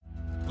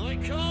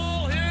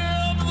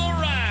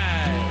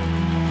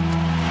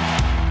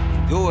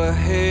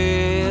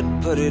ahead,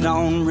 put it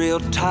on real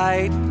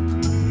tight.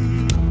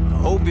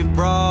 Hope you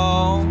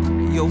brought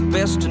your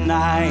best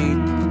tonight.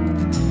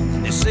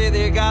 They say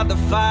they got the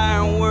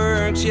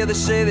fireworks, yeah, they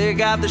say they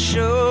got the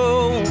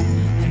show.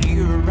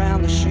 You're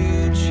around the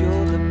shoots,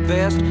 you're the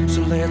best,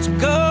 so let's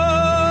go.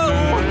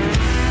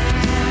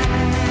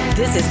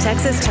 This is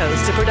Texas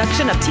Toast, a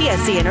production of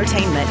TSC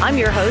Entertainment. I'm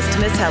your host,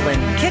 Miss Helen.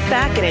 Kick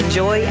back and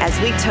enjoy as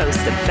we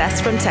toast the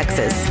best from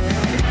Texas.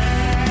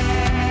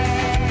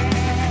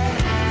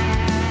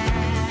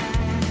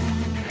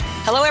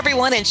 Hello,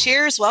 everyone, and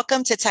cheers.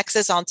 Welcome to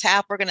Texas on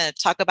Tap. We're going to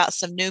talk about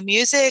some new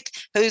music,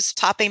 who's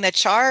topping the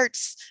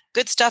charts,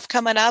 good stuff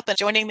coming up. And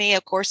joining me,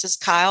 of course, is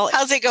Kyle.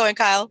 How's it going,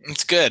 Kyle?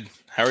 It's good.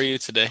 How are you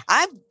today?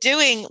 I'm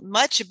doing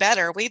much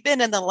better. We've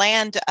been in the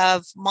land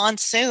of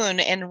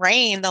monsoon and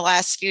rain the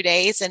last few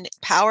days, and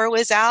power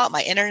was out.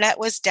 My internet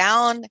was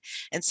down.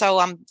 And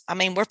so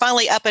we're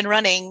finally up and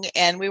running,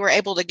 and we were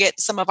able to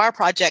get some of our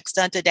projects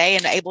done today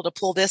and able to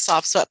pull this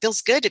off. So it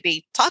feels good to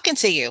be talking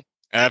to you.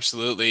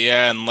 Absolutely.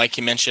 Yeah. And like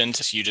you mentioned,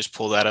 you just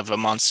pulled out of a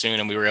monsoon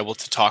and we were able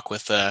to talk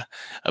with a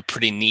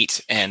pretty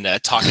neat and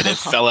talkative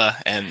fella.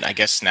 And I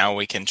guess now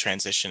we can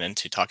transition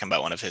into talking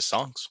about one of his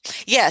songs.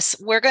 Yes,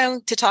 we're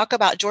going to talk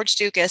about George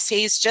Dukas.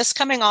 He's just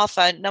coming off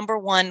a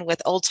 #1 with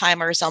Old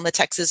Timers on the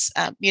Texas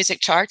music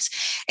charts.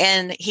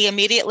 And he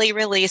immediately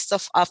released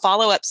a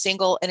follow-up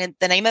single. And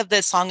the name of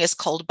the song is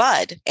Cold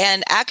Bud.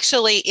 And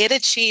actually, it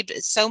achieved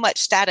so much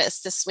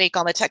status this week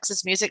on the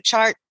Texas music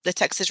chart, the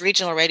Texas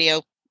Regional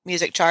Radio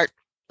music chart,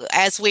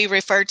 as we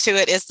refer to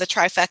it, is the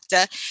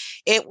trifecta.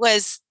 It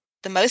was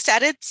the most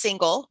added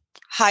single,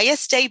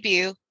 highest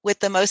debut with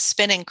the most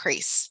spin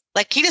increase.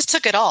 Like, he just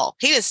took it all.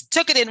 He just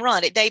took it and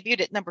run. It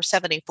debuted at number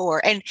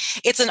 74. And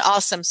it's an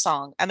awesome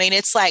song. I mean,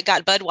 it's like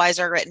got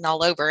Budweiser written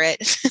all over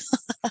it.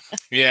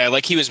 Yeah,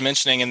 like he was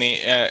mentioning in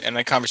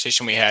the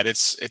conversation we had,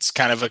 it's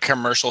kind of a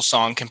commercial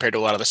song compared to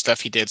a lot of the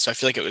stuff he did. So I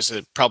feel like it was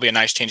probably a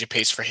nice change of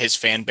pace for his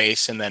fan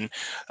base. And then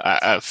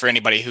for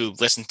anybody who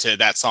listened to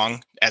that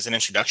song as an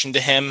introduction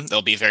to him,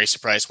 they'll be very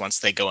surprised once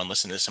they go and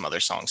listen to some other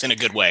songs in a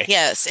good way.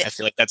 Yes. I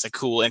feel like that's a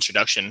cool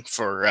introduction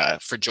for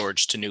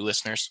George to new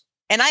listeners.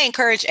 And I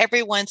encourage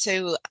everyone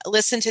to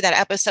listen to that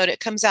episode. It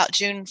comes out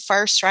June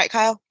 1st, right,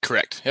 Kyle?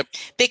 Correct. Yep.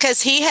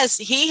 Because he has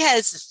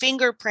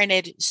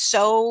fingerprinted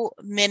so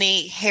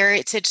many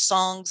heritage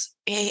songs.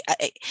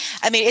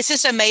 I mean, it's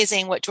just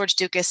amazing what George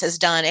Dukas has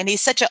done. And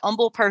he's such an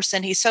humble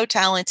person. He's so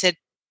talented.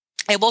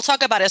 And we'll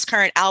talk about his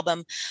current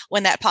album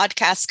when that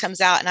podcast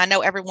comes out. And I know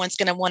everyone's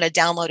going to want to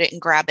download it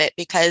and grab it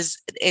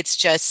because it's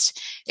just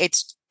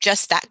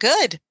that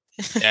good.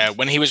 Yeah,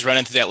 when he was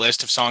running through that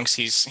list of songs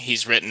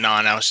he's written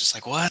on, I was just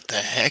like, "What the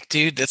heck,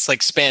 dude? That's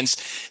like spans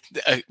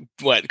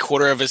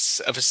quarter of a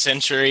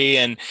century,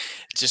 and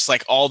just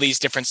like all these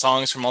different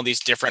songs from all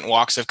these different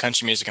walks of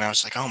country music." And I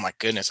was like, "Oh my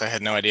goodness, I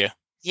had no idea."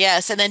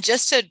 Yes, and then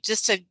just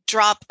to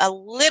drop a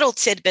little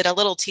tidbit, a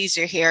little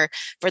teaser here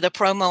for the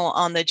promo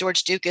on the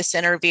George Dukas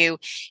interview,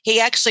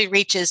 he actually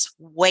reaches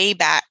way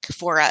back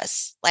for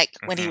us, like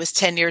when he was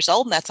 10 years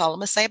old, and that's all I'm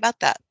gonna say about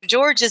that.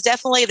 George is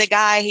definitely the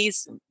guy.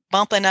 He's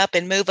bumping up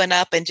and moving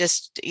up and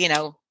just,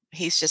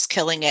 he's just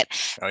killing it.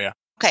 Oh, yeah.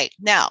 Okay.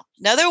 Now,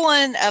 another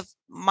one of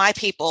my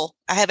people,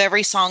 I have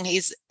every song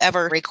he's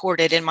ever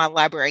recorded in my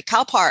library.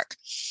 Kyle Park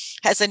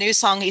has a new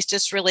song he's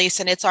just released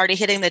and it's already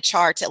hitting the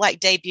charts. It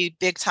debuted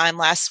big time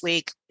last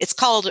week. It's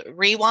called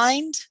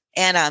Rewind.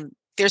 And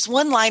there's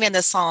one line in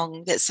the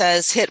song that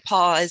says, hit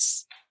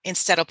pause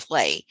instead of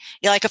play.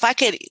 If I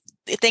could,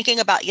 thinking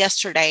about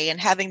yesterday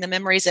and having the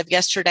memories of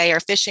yesterday or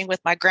fishing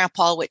with my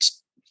grandpa, which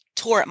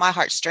tore at my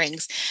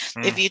heartstrings.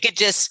 If you could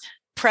just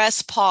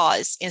press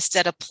pause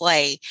instead of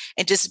play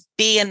and just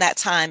be in that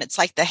time. It's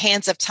like the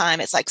hands of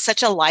time. It's like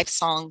such a life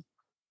song.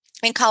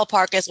 And Kyle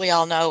Park, as we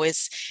all know,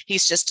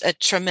 he's just a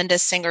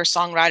tremendous singer,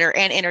 songwriter,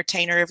 and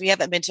entertainer. If you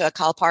haven't been to a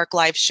Kyle Park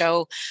live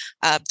show,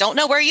 don't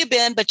know where you've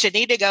been, but you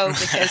need to go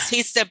because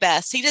he's the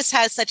best. He just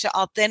has such an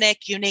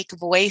authentic, unique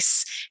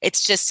voice.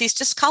 He's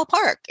just Kyle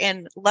Park,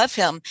 and love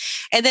him.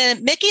 And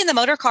then Mickey and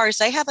the Motorcars,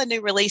 they have a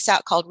new release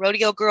out called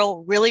Rodeo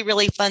Girl. Really,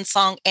 really fun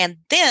song. And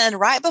then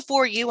right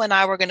before you and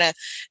I were going to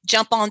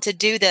jump on to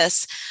do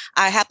this,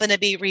 I happened to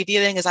be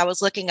reviewing as I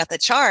was looking at the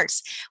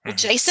charts. Well,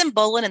 Jason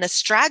Boland and the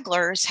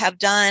Stragglers have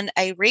done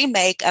a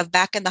remake of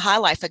Back in the High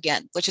Life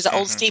Again, which is an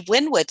old Steve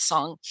Winwood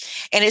song.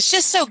 And it's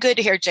just so good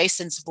to hear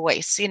Jason's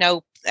voice.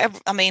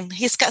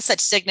 He's got such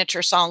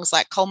signature songs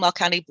like Coleman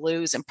County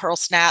Blues and Pearl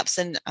Snaps.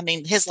 And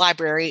his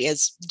library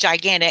is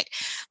gigantic,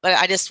 but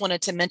I just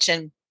wanted to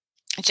mention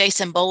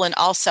Jason Boland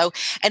also.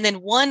 And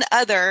then one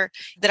other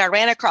that I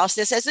ran across,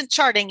 this isn't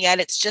charting yet,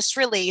 it's just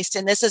released.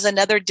 And this is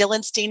another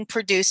Dylan Steen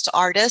produced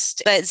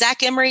artist, but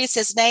Zach Emery is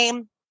his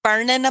name.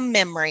 Burning a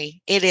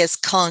Memory. It is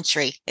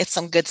country. It's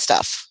some good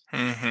stuff.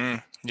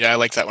 Yeah, I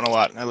like that one a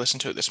lot. I listened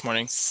to it this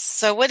morning.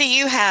 So what do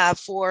you have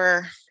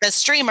for the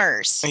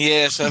streamers?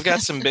 Yeah, so I've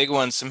got some big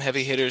ones, some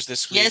heavy hitters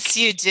this week. Yes,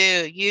 you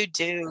do. You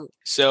do.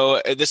 So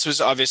this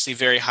was obviously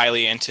very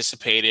highly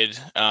anticipated.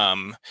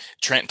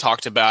 Trent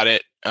talked about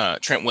it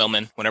Trent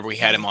Willman whenever we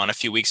had him on a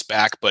few weeks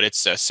back, but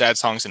it's Sad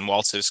Songs and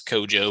Waltzes,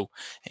 Kojo,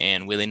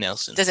 and Willie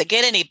Nelson. Does it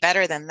get any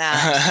better than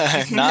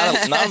that?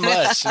 Not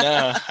much.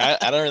 No,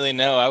 I don't really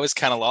know. I was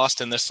kind of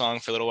lost in this song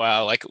for a little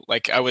while.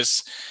 Like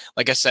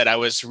I said, I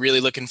was really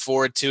looking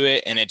forward to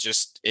it, and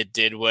it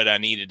did what I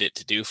needed it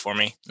to do for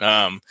me.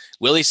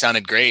 Willie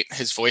sounded great.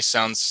 His voice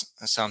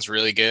sounds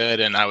really good,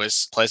 and I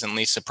was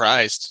pleasantly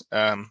surprised,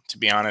 to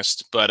be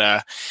honest.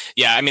 But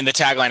yeah, I mean, the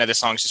tagline of the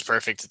song is just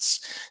perfect.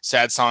 It's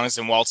Sad Songs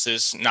and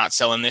Waltzes not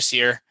selling this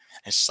year.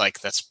 It's like,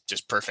 that's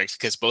just perfect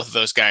because both of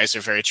those guys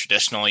are very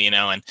traditional,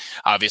 and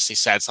obviously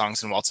Sad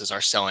Songs and Waltzes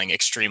are selling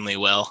extremely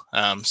well.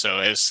 So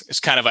it's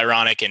kind of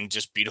ironic and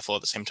just beautiful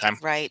at the same time.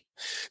 Right.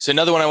 So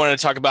another one I wanted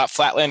to talk about,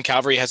 Flatland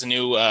Cavalry has a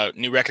new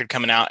record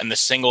coming out, and the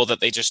single that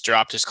they just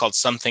dropped is called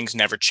Some Things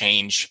Never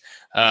Change.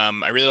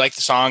 I really like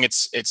the song.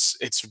 It's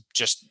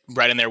just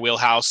right in their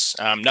wheelhouse.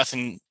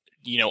 Nothing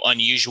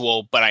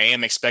unusual, but I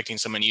am expecting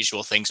some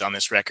unusual things on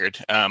this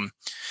record.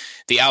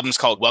 The album's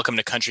called Welcome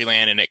to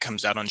Countryland, and it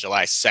comes out on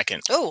July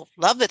 2nd. Oh,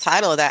 love the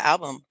title of that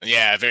album.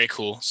 Yeah, very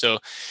cool. So,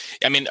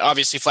 I mean,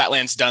 obviously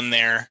Flatland's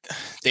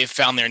they've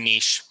found their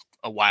niche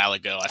a while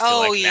ago, I feel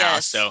like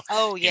yes. now.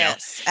 So,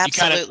 yes,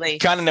 absolutely. You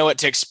kind of know what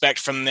to expect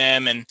from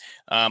them. And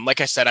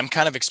like I said, I'm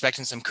kind of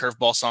expecting some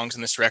curveball songs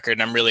in this record,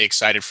 and I'm really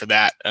excited for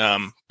that.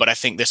 But I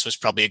think this was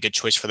probably a good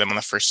choice for them on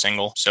the first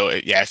single. So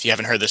yeah, if you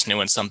haven't heard this new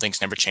one, Some Things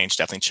Never Change,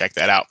 definitely check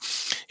that out.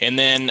 And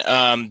then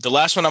the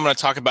last one I'm going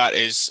to talk about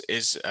is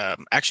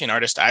actually an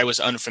artist I was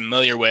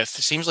unfamiliar with.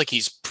 It seems like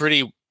he's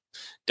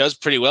does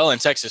pretty well in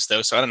Texas,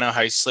 though, so I don't know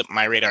how he slipped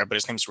my radar, but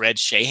his name's Red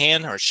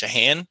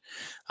Shahan.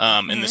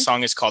 And the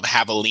song is called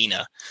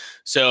Javelina.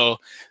 So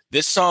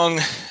this song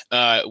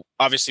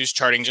obviously was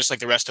charting just like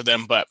the rest of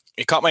them, but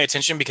it caught my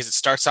attention because it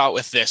starts out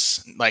with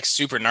this like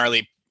super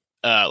gnarly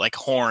like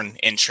horn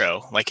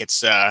intro. Like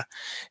it's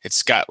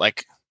got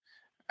like,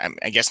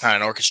 I guess not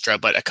an orchestra,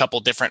 but a couple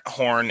different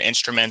horn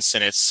instruments,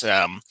 and it's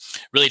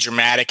really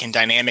dramatic and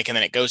dynamic. And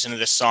then it goes into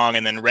this song,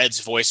 and then Red's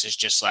voice is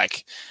just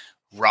like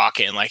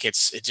rocking, like it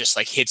just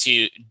like hits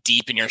you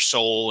deep in your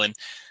soul. And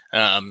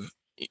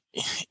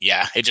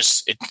yeah,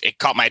 it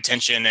caught my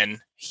attention, and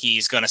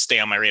he's going to stay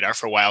on my radar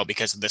for a while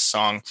because of this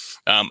song.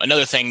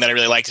 Another thing that I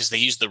really liked is they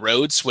used the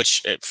Rhodes,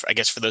 which I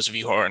guess for those of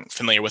you who aren't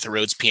familiar with a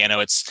Rhodes piano,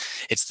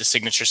 it's the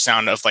signature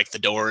sound of like the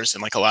Doors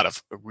and like a lot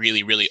of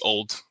really, really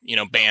old,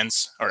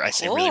 bands, or I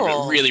say really,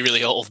 really,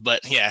 really old,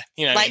 but yeah,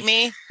 like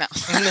me. No.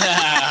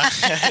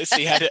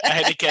 See, I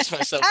had to catch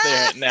myself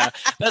there. Now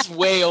that's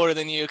way older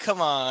than you. Come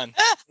on.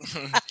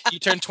 You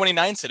turned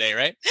 29 today,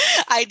 right?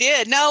 I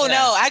did.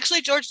 No.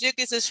 Actually, George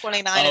Lucas is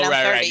 29 and I'm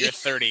 30. Right. You're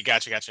 30.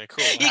 Gotcha.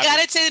 Cool. You got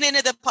to tune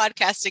into the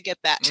podcast to get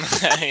that.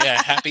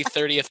 Yeah. Happy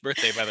 30th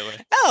birthday, by the way.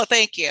 Oh,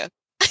 thank you.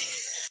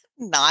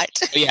 Not.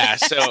 Yeah.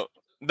 So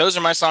those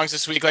are my songs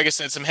this week. Like I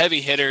said, some heavy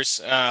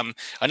hitters.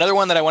 Another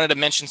one that I wanted to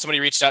mention, somebody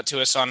reached out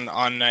to us on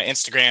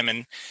Instagram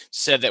and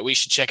said that we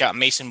should check out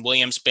Mason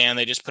Williams' band.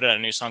 They just put out a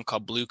new song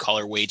called Blue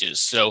Collar Wages.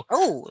 So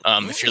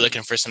if you're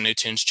looking for some new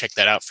tunes, check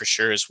that out for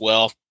sure as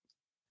well.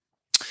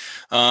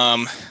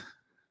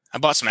 I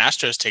bought some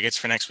Astros tickets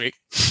for next week.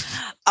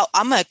 Oh,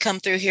 I'm going to come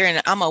through here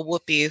and I'm going to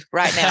whoop you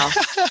right now.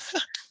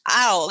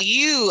 I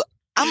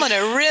am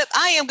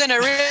going to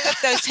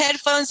rip those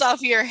headphones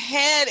off your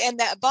head and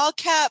that ball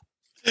cap.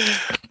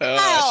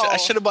 I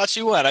should have bought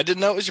you one. I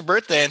didn't know it was your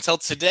birthday until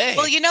today.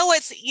 Well,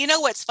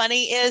 what's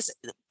funny is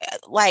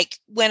like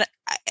what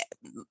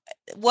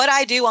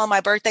I do on my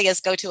birthday is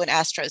go to an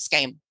Astros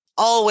game.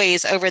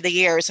 Always over the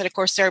years. And of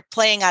course, they're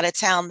playing out of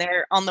town.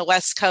 They're on the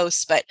West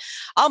Coast, but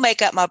I'll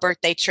make up my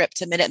birthday trip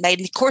to Minute Maid.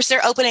 And of course,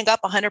 they're opening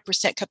up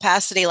 100%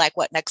 capacity, like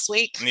next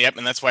week? Yep.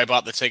 And that's why I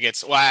bought the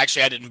tickets. Well,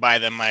 actually, I didn't buy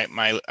them.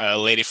 My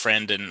lady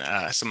friend and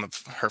some of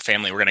her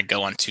family were going to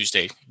go on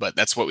Tuesday, but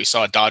that's what we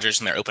saw at Dodgers,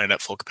 and they're opening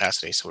up full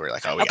capacity. So we were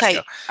like, we gotta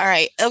go. All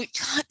right. Oh,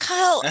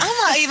 Kyle,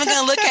 I'm not even going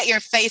to look at your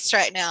face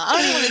right now. I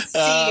don't even want to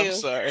see you. I'm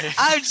sorry.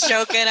 I'm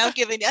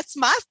joking. That's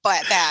my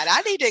bad.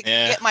 I need to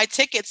get my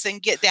tickets and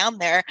get down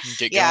there.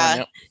 Get going,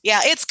 yep. Yeah,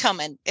 it's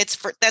coming. That's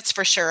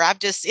for sure.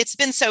 It's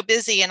been so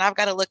busy, and I've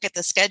got to look at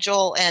the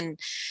schedule.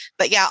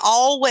 But yeah,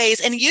 always.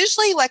 And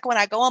usually, like when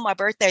I go on my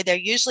birthday, they're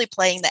usually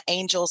playing the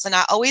Angels, and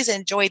I always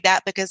enjoyed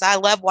that because I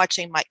love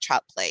watching Mike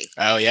Trout play.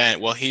 Oh yeah,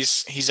 well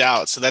he's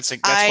out, so that's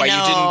why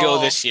you didn't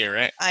go this year,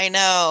 right? I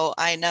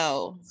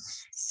know.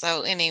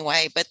 So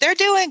anyway, but they're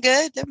doing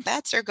good. The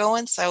bats are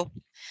going, so.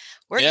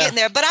 We're getting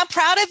there, but I'm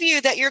proud of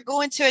you that you're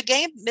going to a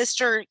game,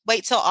 Mr.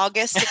 Wait till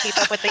August to keep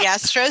up with the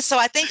Astros. So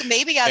I think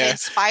maybe I've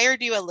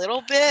inspired you a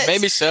little bit.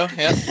 Maybe so.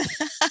 Yeah.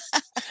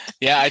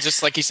 Yeah. I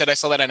just, like you said, I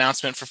saw that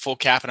announcement for Full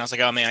Cap and I was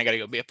like, oh man, I got to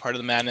go be a part of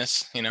the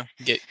madness,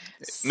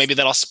 maybe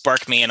that'll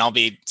spark me and I'll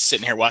be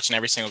sitting here watching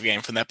every single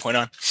game from that point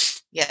on.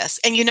 Yes.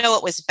 And you know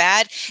what was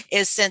bad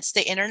is since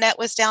the internet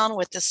was down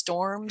with the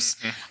storms,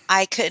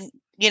 I couldn't,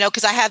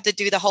 because I have to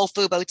do the whole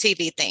Fubo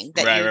TV thing.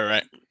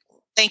 Right.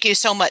 thank you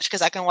so much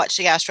because I can watch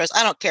the Astros.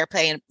 I don't care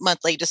paying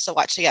monthly just to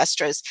watch the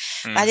Astros.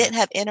 Mhm. I didn't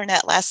have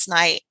internet last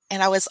night,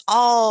 and I was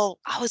all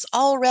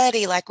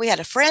ready. Like, we had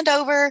a friend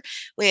over,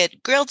 we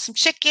had grilled some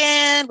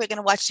chicken. We're going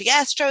to watch the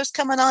Astros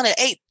coming on at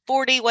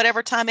 8:40,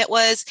 whatever time it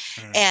was,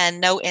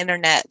 and no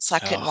internet, so I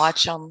couldn't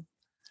watch them.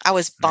 I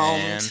was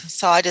bummed, Man.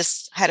 so I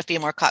just had a few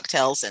more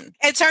cocktails and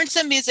turned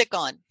some music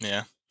on.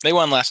 Yeah, they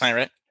won last night,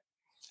 right?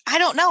 I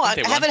don't know. I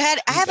haven't had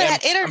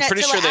internet. I'm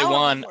pretty till sure an they hour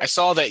won. before. I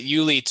saw that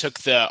Yuli took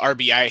the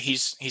RBI.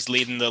 He's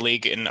leading the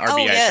league in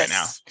RBIs right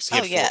now.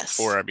 He had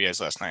four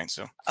RBIs last night.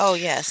 So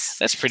yes,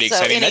 that's pretty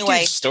exciting. Anyway, that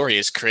dude's story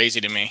is crazy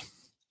to me.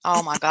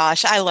 Oh my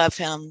gosh, I love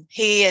him.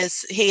 He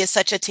is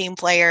such a team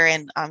player,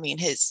 and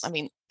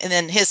and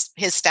then his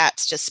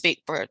stats just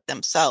speak for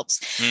themselves.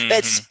 Mm-hmm.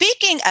 But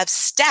speaking of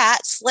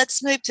stats,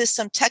 let's move to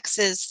some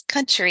Texas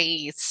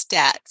country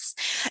stats.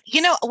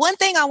 One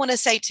thing I want to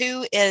say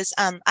too is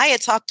I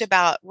had talked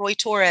about Roy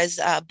Torres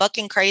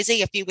bucking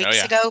crazy a few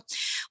weeks ago.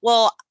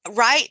 Well,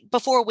 right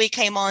before we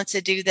came on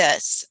to do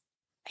this,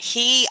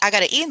 I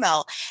got an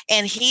email,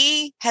 and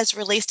he has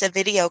released a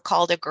video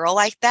called "A Girl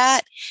Like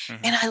That,"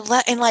 and I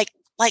love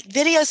like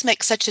videos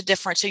make such a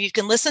difference. So you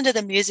can listen to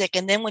the music,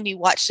 and then when you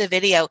watch the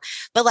video,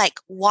 but like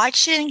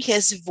watching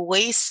his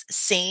voice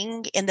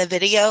sing in the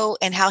video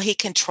and how he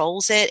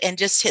controls it and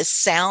just his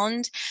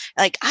sound,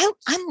 like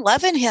I'm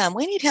loving him.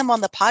 We need him on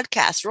the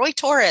podcast. Roy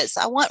Torres.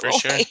 I want Roy.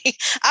 Sure.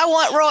 I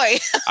want Roy.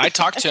 I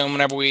talked to him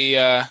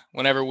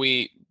whenever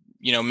we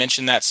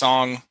mentioned that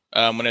song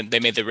when they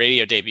made the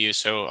radio debut.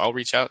 So I'll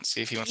reach out and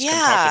see if he wants to come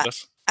talk with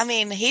us. I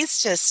mean, he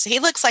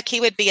looks like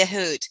he would be a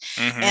hoot.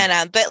 Mm-hmm.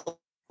 And but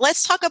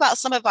let's talk about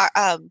some of our,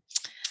 let's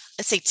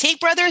see,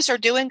 Teague Brothers are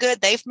doing good.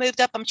 They've moved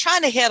up. I'm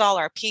trying to hit all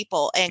our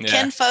people. And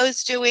Ken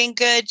Fo's doing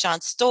good. John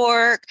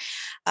Stork.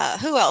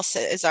 Who else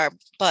is our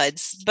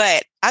buds?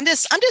 But I'm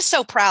just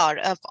so proud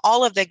of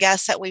all of the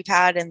guests that we've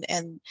had and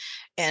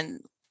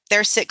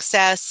their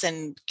success.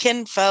 And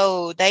Ken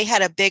Fo, they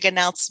had a big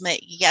announcement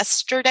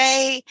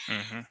yesterday.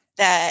 Mm-hmm.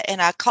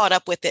 And I caught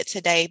up with it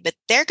today. But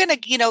they're going to,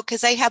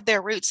 because they have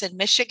their roots in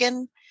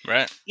Michigan.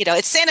 Right.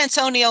 It's San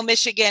Antonio,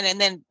 Michigan, and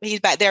then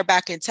he's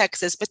back in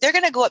Texas, but they're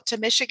going to go up to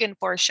Michigan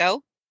for a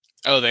show.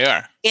 Oh, they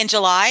are? In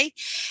July.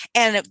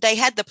 And they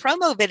had the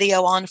promo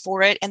video on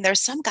for it. And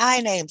there's some guy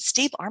named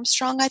Steve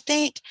Armstrong, I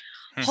think.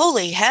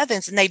 Holy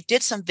heavens. And they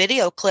did some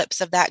video clips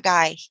of that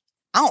guy.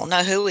 I don't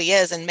know who he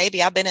is. And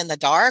maybe I've been in the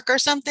dark or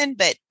something,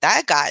 but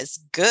that guy's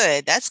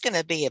good. That's going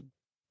to be a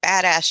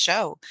badass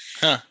show.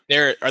 Huh.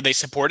 Are they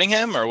supporting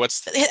him, or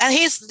what's that's his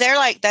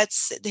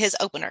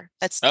opener.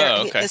 That's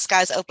this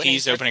guy's opening.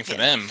 He's opening for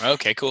them.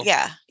 Okay, cool.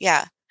 Yeah.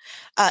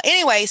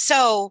 Anyway,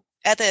 so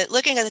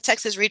looking at the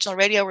Texas Regional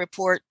Radio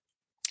Report,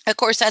 of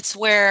course, that's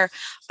where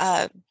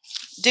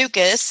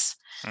Dukas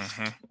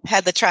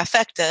had the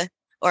trifecta,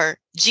 or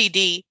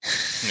GD.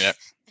 Yeah.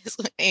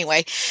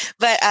 Anyway,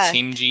 but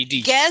Team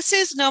GD. Guess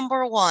who's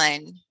number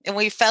one? And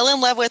we fell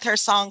in love with her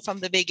song from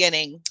the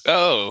beginning.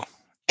 Oh.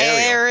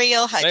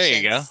 Ariel Hutchins.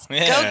 There you go.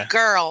 Yeah. Go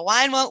girl.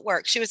 Wine won't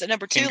work. She was at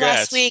number 2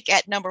 last week,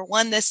 at number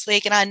 1 this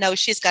week. And I know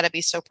she's got to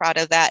be so proud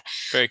of that.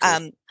 Very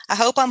cool. I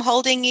Hope I'm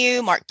Holding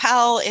You. Mark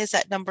Powell is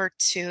at number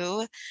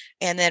 2.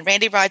 And then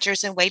Randy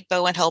Rogers and Wade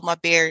Bowen, Hold My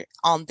Beer,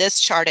 on this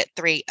chart at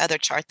 3. Other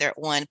chart there at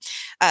 1.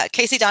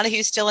 Casey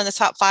Donahue's still in the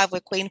top 5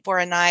 with Queen for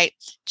a Night.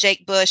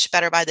 Jake Bush,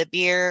 Better by the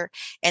Beer.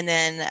 And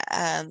then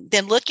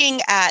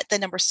looking at the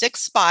number 6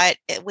 spot,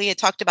 we had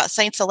talked about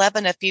Saints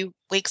 11 a few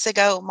weeks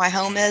ago. My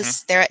Home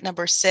Is. They're at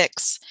number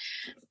 6.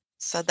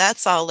 So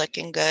that's all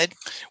looking good.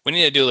 We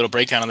need to do a little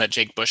breakdown on that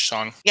Jake Bush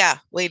song. Yeah,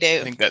 we do.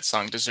 I think that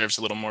song deserves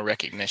a little more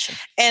recognition.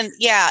 And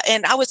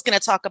I was going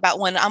to talk about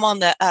when I'm on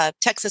the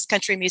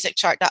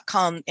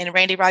TexasCountryMusicChart.com, and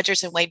Randy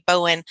Rogers and Wade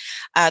Bowen,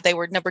 they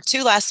were number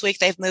 2 last week.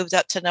 They've moved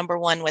up to number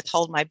 1 with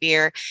Hold My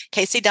Beer.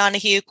 Casey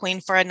Donahue,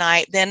 Queen for a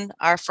Night. Then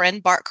our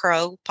friend Bart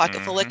Crow, Pocket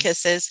Full of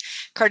Kisses.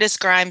 Curtis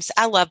Grimes.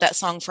 I love that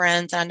song,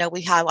 Friends. And I know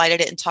we highlighted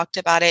it and talked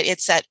about it.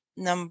 It's at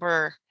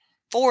number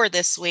 4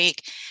 this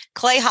week.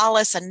 Clay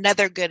Hollis,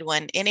 another good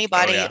one.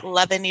 Anybody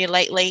Loving You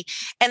Lately?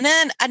 And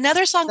then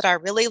another song that I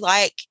really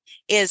like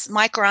is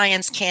Mike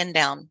Ryan's Can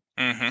Down.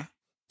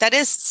 That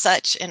is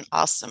such an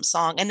awesome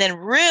song. And then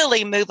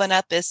really moving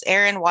up is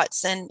Aaron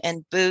Watson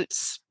and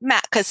Boots.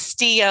 Matt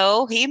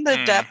Castillo, he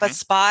moved up a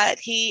spot.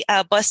 He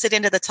busted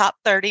into the top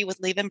 30 with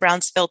Leaving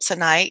Brownsville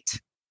Tonight.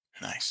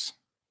 Nice.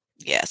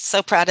 Yes,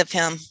 so proud of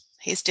him.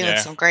 He's doing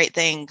some great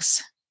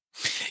things.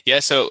 Yeah,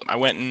 so I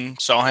went and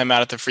saw him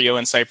out at the Frio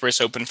in Cypress,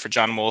 open for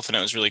John Wolf, and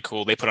it was really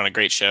cool. They put on a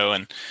great show,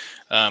 and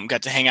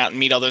got to hang out and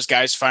meet all those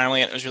guys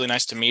finally. It was really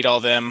nice to meet all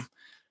them.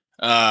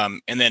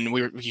 And then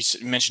you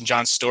mentioned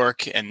John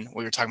Stork, and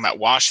we were talking about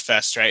Wash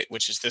Fest, right?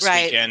 Which is this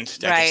weekend,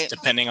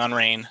 depending on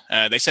rain.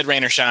 They said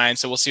rain or shine,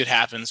 so we'll see what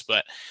happens.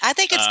 But I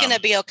think it's going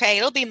to be okay.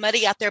 It'll be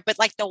muddy out there, but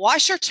like the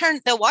washer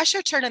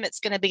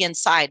tournament's going to be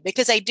inside,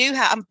 because they do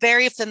have. I'm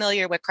very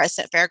familiar with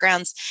Crescent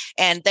Fairgrounds,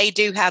 and they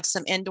do have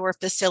some indoor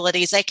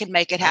facilities. They can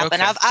make it happen.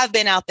 Okay. I've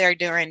been out there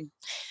during.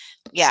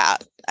 Yeah,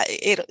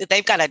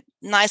 they've got a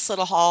nice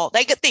little hall.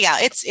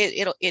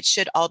 It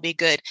should all be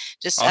good.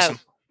 Just awesome.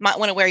 Might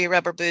want to wear your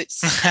rubber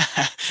boots.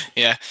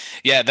 Yeah,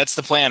 that's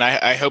the plan.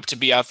 I hope to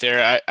be out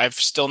there. I've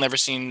still never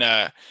seen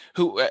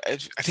who I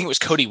think it was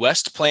Cody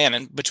West playing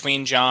in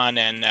between John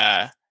and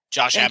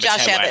Josh And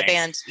Abbott's Josh Abbott headlining.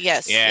 band.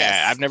 Yes,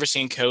 Yeah, I've yes, never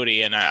seen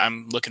Cody, and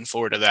I'm looking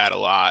forward to that a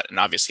lot. And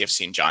obviously, I've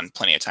seen John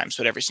plenty of times,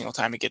 but every single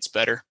time it gets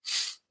better.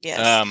 yes.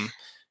 Um,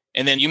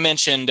 and then you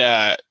mentioned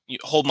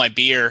Hold My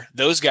Beer.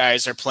 Those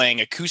guys are playing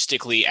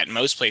acoustically at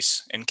Moe's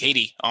Place in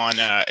Katy on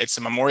it's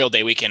a Memorial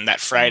Day weekend, that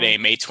Friday,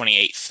 May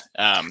 28th.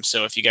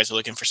 So if you guys are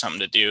looking for something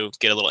to do,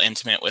 get a little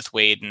intimate with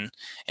Wade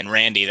and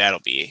Randy, that'll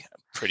be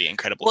a pretty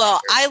incredible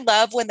Well, concert. I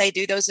love when they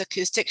do those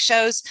acoustic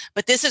shows,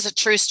 but this is a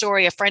true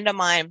story. A friend of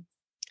mine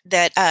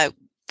that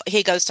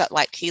he goes to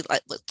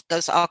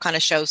goes to all kind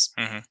of shows.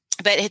 Mhm.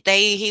 But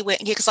he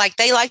went because like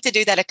they like to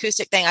do that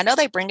acoustic thing. I know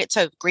they bring it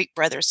to Greek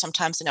Brothers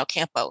sometimes in El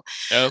Campo.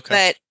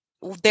 Okay.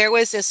 But there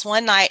was this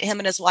one night him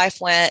and his wife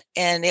went,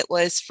 and it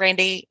was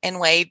Randy and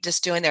Wade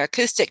just doing their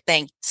acoustic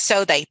thing.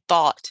 So they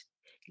thought.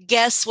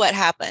 Guess what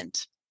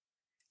happened?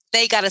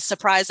 They got a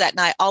surprise that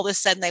night. All of a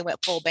sudden they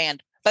went full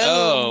band. Boom.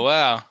 Oh,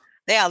 wow.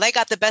 Yeah, they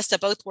got the best of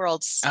both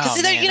worlds. Because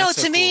Oh, man, that's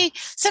so to me, cool.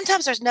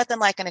 sometimes there's nothing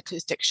like an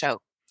acoustic show.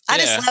 I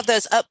Yeah. just love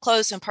those up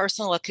close and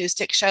personal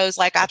acoustic shows.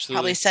 Like I've Absolutely.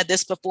 probably said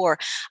this before.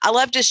 I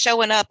love just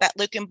showing up at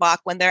Lukenbach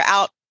when they're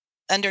out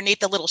underneath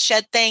the little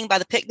shed thing by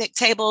the picnic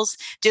tables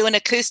doing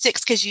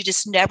acoustics, because you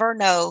just never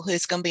know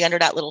who's going to be under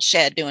that little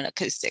shed doing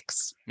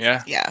acoustics.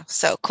 Yeah, Yeah,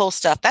 so cool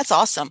stuff. That's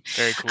awesome.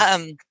 very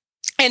cool.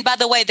 And by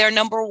the way, they're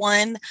number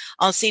one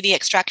on CD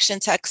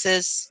Extraction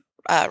Texas.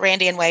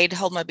 Randy and Wade,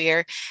 Hold My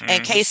Beer.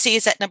 And Mhm.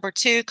 Casey's at number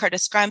 2,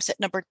 Curtis Grimes at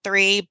number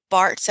 3,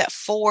 Bart's at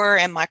 4,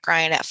 and Mike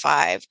Ryan at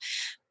 5.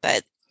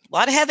 But a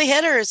lot of heavy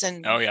hitters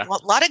and Oh, yeah.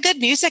 a lot of good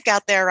music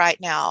out there right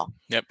now.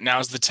 Yep,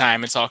 now's the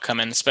time. It's all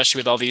coming, especially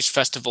with all these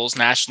festivals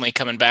nationally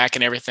coming back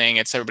and everything.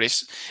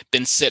 Everybody's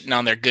been sitting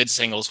on their good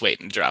singles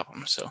waiting to drop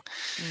them. So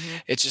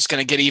it's just going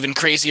to get even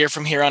crazier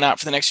from here on out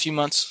for the next few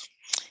months.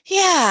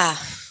 Yeah.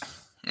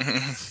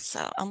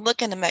 So I'm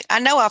looking to make, I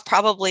know I've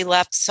probably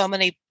left so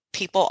many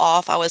people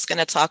off I was going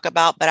to talk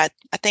about, but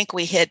I think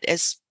we hit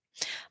as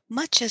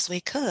much as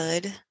we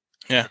could.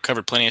 Yeah,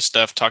 covered plenty of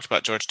stuff, talked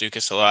about George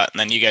Dukas a lot, and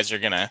then you guys are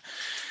going to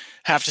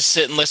have to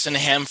sit and listen to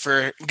him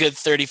for a good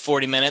 30,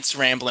 40 minutes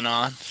rambling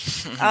on.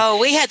 Oh,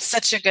 we had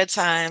such a good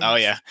time. Oh,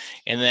 yeah.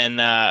 And then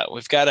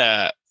we've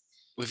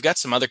got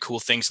some other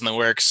cool things in the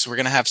works. We're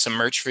going to have some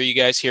merch for you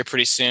guys here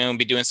pretty soon,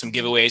 be doing some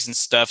giveaways and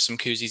stuff, some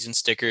koozies and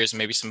stickers, and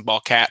maybe some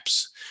ball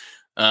caps.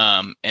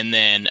 And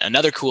then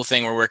another cool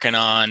thing we're working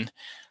on,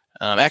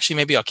 actually,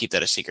 maybe I'll keep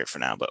that a secret for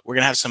now, but we're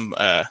going to have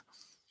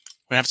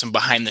some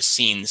behind the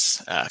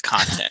scenes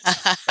content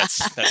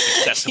that's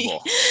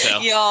accessible. So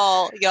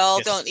y'all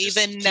just don't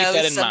even keep know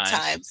that in mind.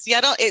 sometimes.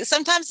 Yeah,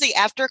 sometimes the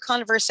after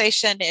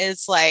conversation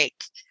is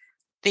like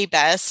the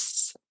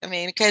best. I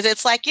mean, because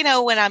it's like,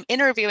 when I'm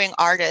interviewing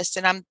artists,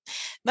 and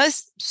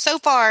so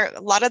far,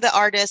 a lot of the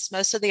artists,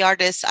 most of the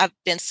artists I've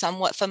been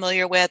somewhat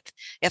familiar with.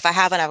 If I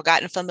haven't, I've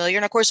gotten familiar.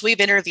 And of course, we've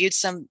interviewed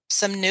some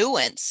new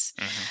ones,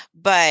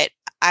 but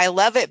I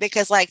love it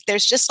because like,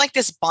 there's just like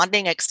this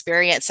bonding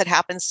experience that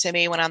happens to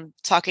me when I'm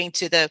talking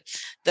to the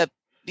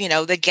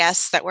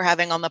guests that we're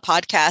having on the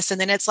podcast. And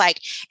then it's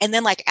like,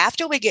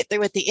 after we get through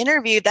with the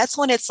interview, that's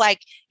when it's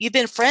like, you've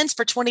been friends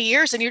for 20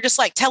 years and you're just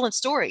like telling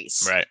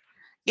stories. Right.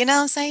 You know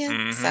what I'm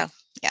saying? So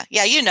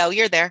yeah,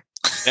 you're there.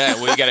 Yeah,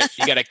 well,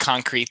 you gotta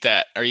concrete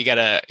that, or you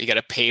gotta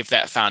pave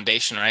that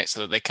foundation, right? So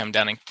that they come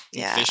down and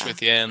fish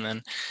with you, and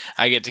then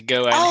I get to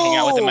go and hang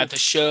out with them at the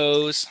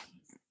shows.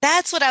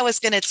 That's what I was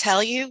going to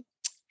tell you.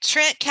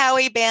 Trent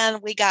Cowie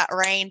Band, we got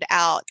rained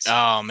out.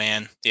 Oh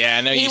man, yeah,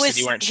 I know you said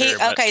you weren't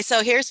sure. Okay,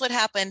 so here's what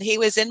happened. He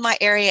was in my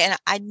area, and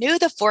I knew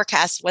the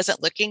forecast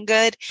wasn't looking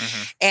good,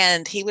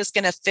 and he was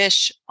going to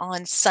fish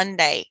on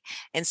Sunday,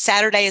 and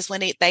Saturday is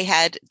when they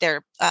had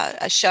their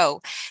a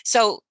show.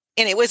 So.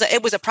 And it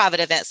was a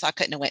private event, so I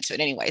couldn't have went to it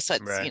anyway. So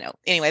it's,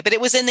 anyway, but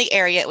it was in the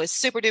area. It was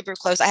super duper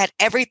close. I had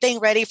everything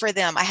ready for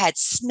them. I had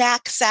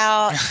snacks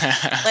out.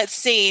 Let's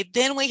see.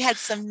 Then we had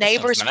some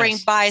neighbors bring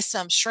by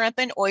some shrimp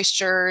and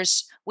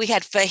oysters. We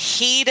had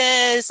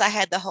fajitas. I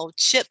had the whole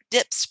chip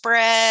dip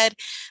spread.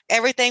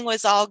 Everything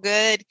was all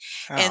good.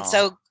 Oh. And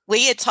so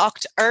we had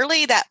talked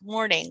early that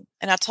morning,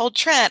 and I told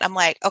Trent, I'm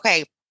like,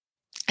 okay,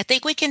 I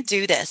think we can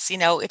do this.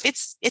 If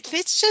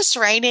it's just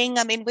raining,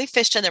 I mean, we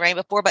fished in the rain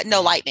before, but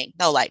no lightning.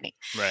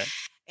 Right.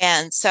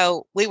 And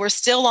so we were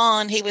still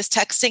on. He was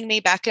texting me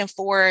back and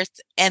forth.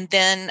 And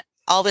then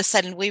all of a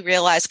sudden we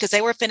realized, because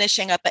they were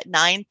finishing up at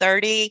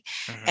 9:30.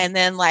 And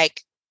then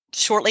like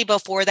shortly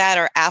before that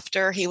or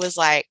after, he was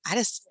like,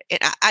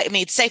 I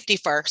mean, safety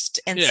first.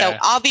 And so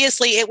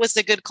obviously it was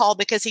a good call,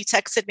 because he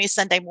texted me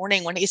Sunday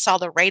morning when he saw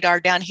the radar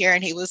down here,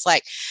 and he was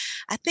like,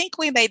 I think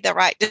we made the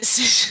right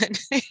decision.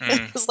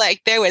 It was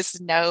like, there was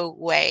no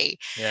way.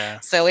 Yeah.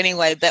 So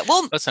anyway,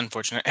 that's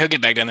unfortunate. He'll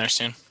get back down there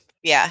soon.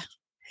 Yeah.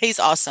 He's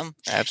awesome.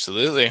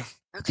 Absolutely.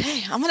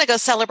 Okay, I'm gonna go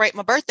celebrate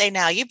my birthday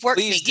now. You've worked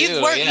Please me. do.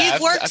 You've worked. Yeah,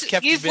 I've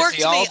kept you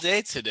busy all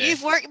day today.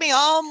 You've worked me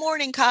all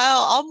morning, Kyle.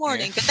 All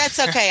morning, but that's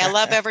okay. I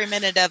love every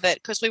minute of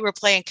it because we were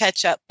playing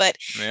catch up. But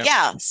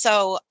yeah,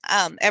 so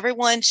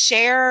everyone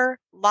share,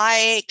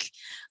 like.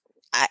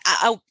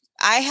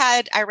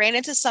 I ran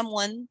into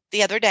someone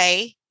the other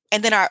day,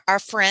 and then our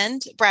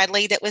friend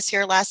Bradley that was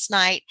here last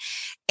night,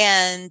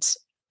 and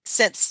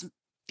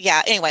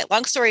anyway,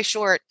 long story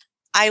short,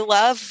 I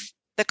love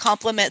the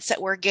compliments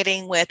that we're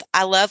getting with,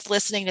 I love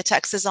listening to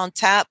Texas on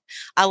Tap.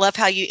 I love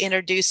how you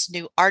introduce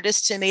new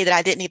artists to me that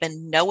I didn't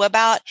even know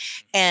about.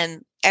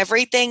 And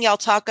everything y'all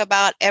talk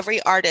about,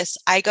 every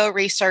artist, I go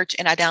research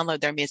and I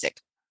download their music.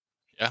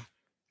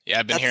 Yeah,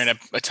 I've been hearing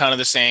a ton of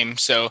the same.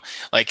 So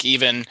like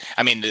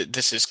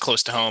this is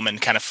close to home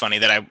and kind of funny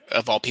that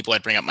of all people,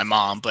 I'd bring up my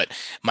mom, but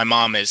my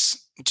mom is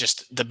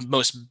just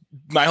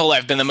my whole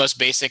life been the most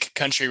basic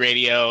country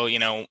radio,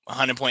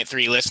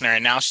 100.3 listener.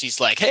 And now she's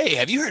like, hey,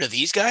 have you heard of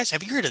these guys?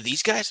 Have you heard of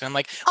these guys? And I'm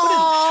like,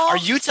 are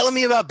you telling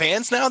me about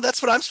bands now?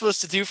 That's what I'm supposed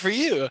to do for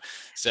you.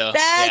 So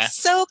that's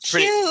so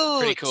cute.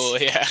 Pretty cool.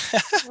 Yeah.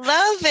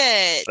 Love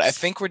it. But I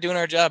think we're doing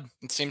our job.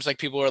 It seems like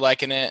people are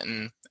liking it,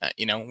 and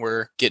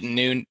we're getting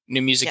new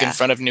music in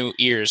front of new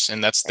ears,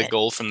 and that's the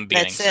goal from the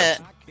beginning.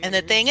 That's it. And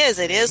the thing is,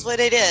 it is what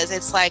it is.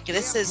 It's like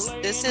this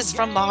is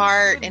from the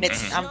heart, and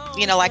it's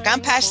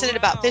I'm passionate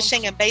about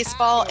fishing and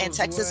baseball, and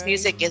Texas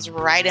music is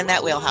right in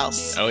that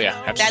wheelhouse. Oh yeah,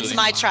 absolutely. That's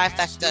my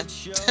trifecta.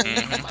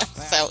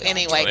 Mm-hmm. So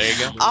anyway, there you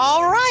go.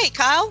 All right,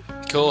 Kyle.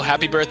 Cool.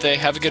 Happy birthday.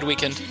 Have a good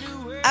weekend.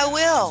 I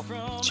will.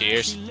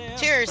 Cheers.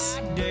 Cheers.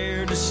 I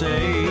dare to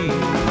say,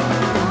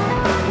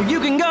 well, you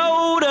can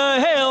go to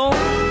hell.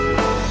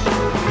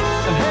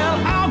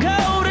 Hell, I'll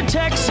go to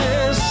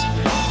Texas.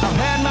 I've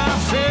had my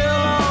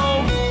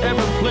fill of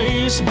every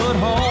place but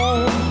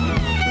home.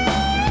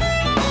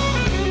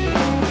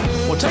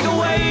 Well, take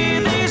away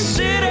these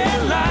cities.